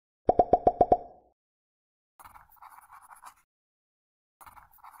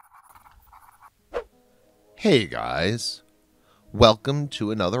Hey guys, welcome to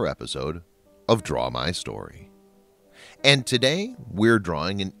another episode of Draw My Story. And today we're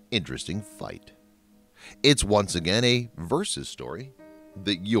drawing an interesting fight. It's once again a versus story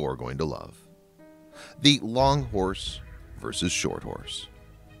that you're going to love. The long horse versus short horse.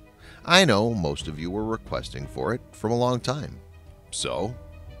 I know most of you were requesting for it from a long time, so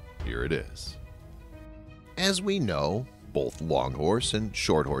here it is. As we know, both long horse and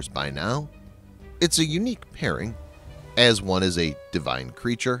short horse by now, it's a unique pairing, as one is a divine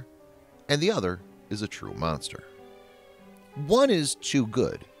creature and the other is a true monster. One is too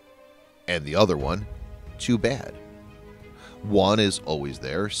good and the other one too bad. One is always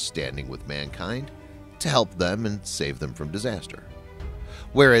there standing with mankind to help them and save them from disaster,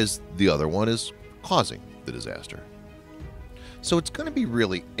 whereas the other one is causing the disaster. So it's going to be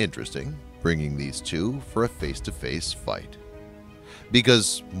really interesting bringing these two for a face-to-face fight,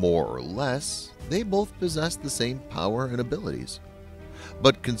 because more or less they both possess the same power and abilities.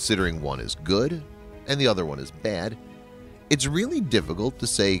 But considering one is good and the other one is bad, it's really difficult to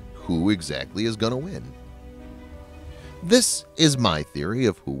say who exactly is going to win. This is my theory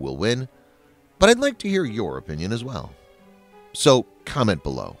of who will win, but I'd like to hear your opinion as well. So comment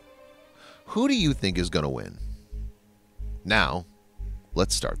below. Who do you think is going to win? Now,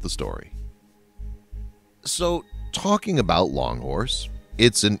 let's start the story. So, talking about long horse,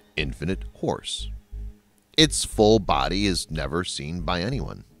 it's an infinite horse. Its full body is never seen by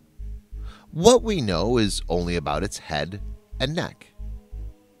anyone. What we know is only about its head and neck.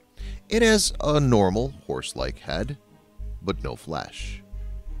 It has a normal horse-like head, but no flesh.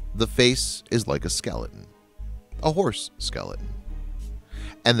 The face is like a skeleton, a horse skeleton,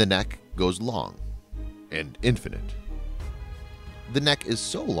 and the neck goes long and infinite. The neck is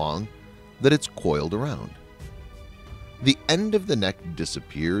so long that it's coiled around. The end of the neck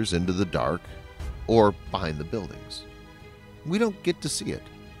disappears into the dark or behind the buildings. We don't get to see it.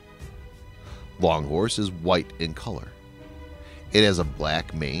 Long horse is white in color. It has a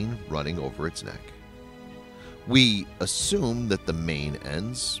black mane running over its neck. We assume that the mane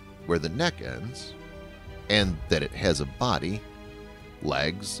ends where the neck ends, and that it has a body,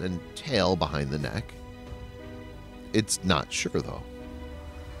 legs, and tail behind the neck. It's not sure though.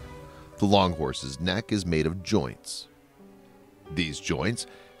 The long horse's neck is made of joints. These joints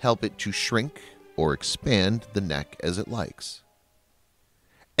help it to shrink or expand the neck as it likes.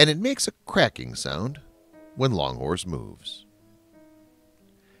 And it makes a cracking sound when long horse moves.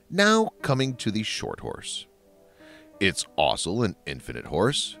 Now coming to the short horse. It's also an infinite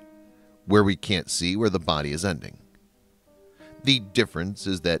horse, where we can't see where the body is ending. The difference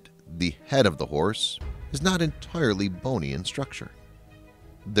is that the head of the horse is not entirely bony in structure.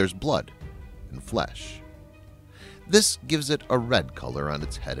 There's blood and flesh. This gives it a red color on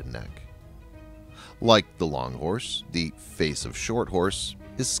its head and neck. Like the long horse, the face of short horse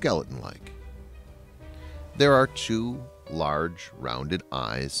is skeleton-like. There are two large, rounded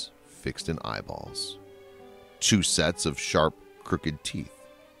eyes fixed in eyeballs. Two sets of sharp, crooked teeth.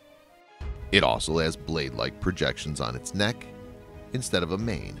 It also has blade-like projections on its neck instead of a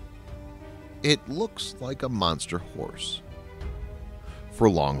mane. It looks like a monster horse. For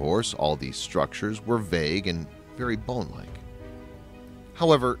long horse, all these structures were vague and very bone-like.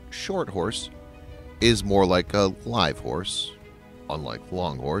 However, short horse is more like a live horse, unlike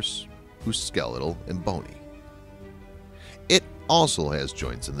long horse, who's skeletal and bony. It also has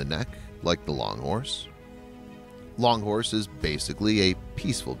joints in the neck, like the long horse. Long horse is basically a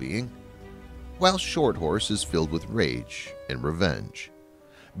peaceful being, while short horse is filled with rage and revenge,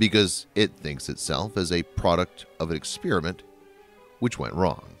 because it thinks itself as a product of an experiment which went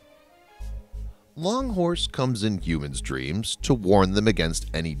wrong. Long horse comes in humans' dreams to warn them against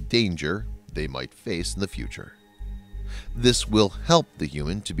any danger they might face in the future. This will help the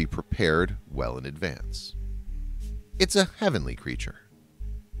human to be prepared well in advance. It's a heavenly creature.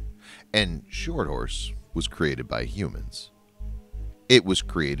 And short horse was created by humans. It was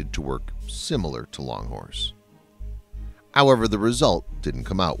created to work similar to long horse. However, the result didn't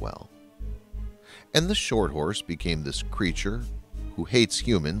come out well. And the short horse became this creature who hates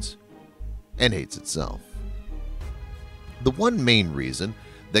humans and hates itself. The one main reason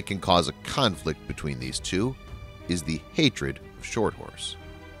that can cause a conflict between these two is the hatred of short horse.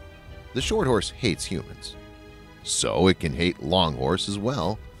 The short horse hates humans, so it can hate long horse as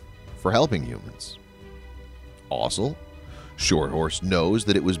well for helping humans. Also, short horse knows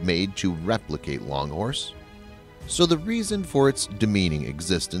that it was made to replicate long horse, so the reason for its demeaning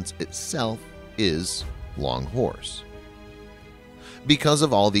existence itself is long horse. Because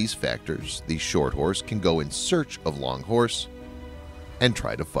of all these factors, the short horse can go in search of long horse and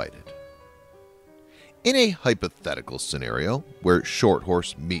try to fight it. In a hypothetical scenario where Short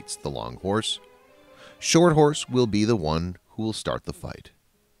Horse meets the Long Horse, Short Horse will be the one who will start the fight.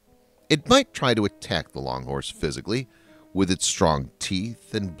 It might try to attack the Long Horse physically with its strong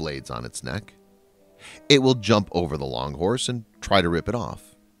teeth and blades on its neck. It will jump over the Long Horse and try to rip it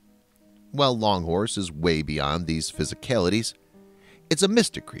off. While Long Horse is way beyond these physicalities, it's a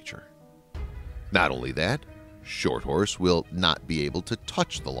mystic creature. Not only that, Short Horse will not be able to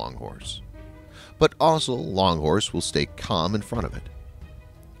touch the Long Horse, but also Long Horse will stay calm in front of it.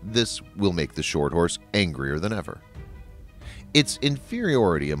 This will make the Short Horse angrier than ever. Its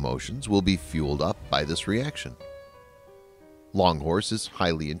inferiority emotions will be fueled up by this reaction. Long Horse is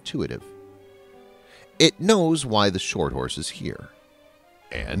highly intuitive. It knows why the Short Horse is here,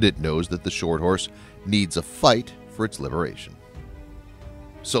 and it knows that the Short Horse needs a fight for its liberation.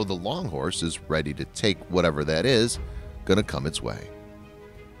 So the Long Horse is ready to take whatever that is going to come its way.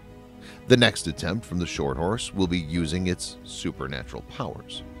 The next attempt from the Short Horse will be using its supernatural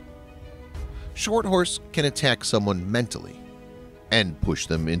powers. Short Horse can attack someone mentally and push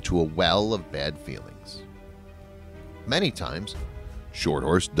them into a well of bad feelings. Many times, Short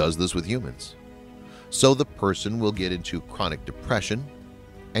Horse does this with humans, so the person will get into chronic depression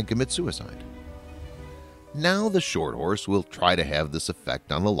and commit suicide. Now the Short Horse will try to have this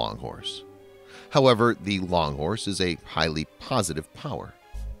effect on the Long Horse. However, the Long Horse is a highly positive power.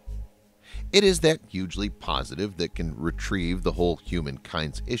 It is that hugely positive that can retrieve the whole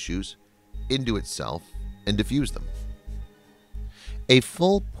humankind's issues into itself and diffuse them. A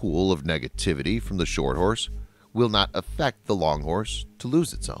full pool of negativity from the Short Horse will not affect the Long Horse to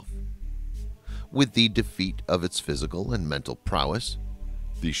lose itself. With the defeat of its physical and mental prowess,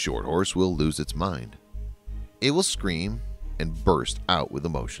 the Short Horse will lose its mind. It will scream and burst out with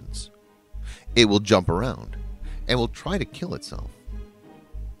emotions. It will jump around and will try to kill itself.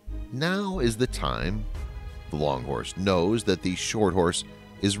 Now is the time the Long Horse knows that the Short Horse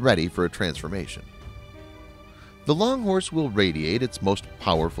is ready for a transformation. The Long Horse will radiate its most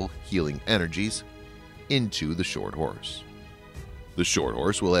powerful healing energies into the Short Horse. The Short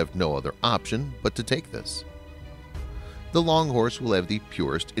Horse will have no other option but to take this. The Long Horse will have the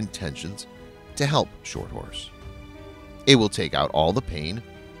purest intentions to help Short Horse. It will take out all the pain,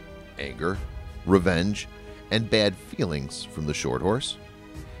 anger, revenge, and bad feelings from the Short Horse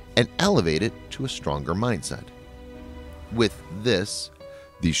and elevate it to a stronger mindset. With this,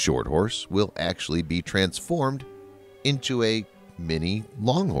 the Short Horse will actually be transformed into a mini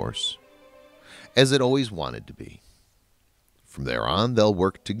Long Horse, as it always wanted to be. From there on, they'll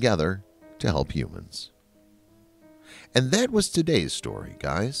work together to help humans. And that was today's story,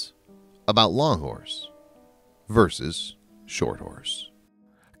 guys, about Long Horse versus Short Horse.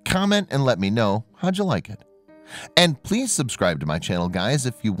 Comment and let me know how'd you like it. And please subscribe to my channel, guys,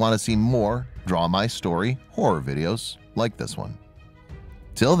 if you want to see more Draw My Story horror videos like this one.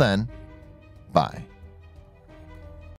 Till then, bye.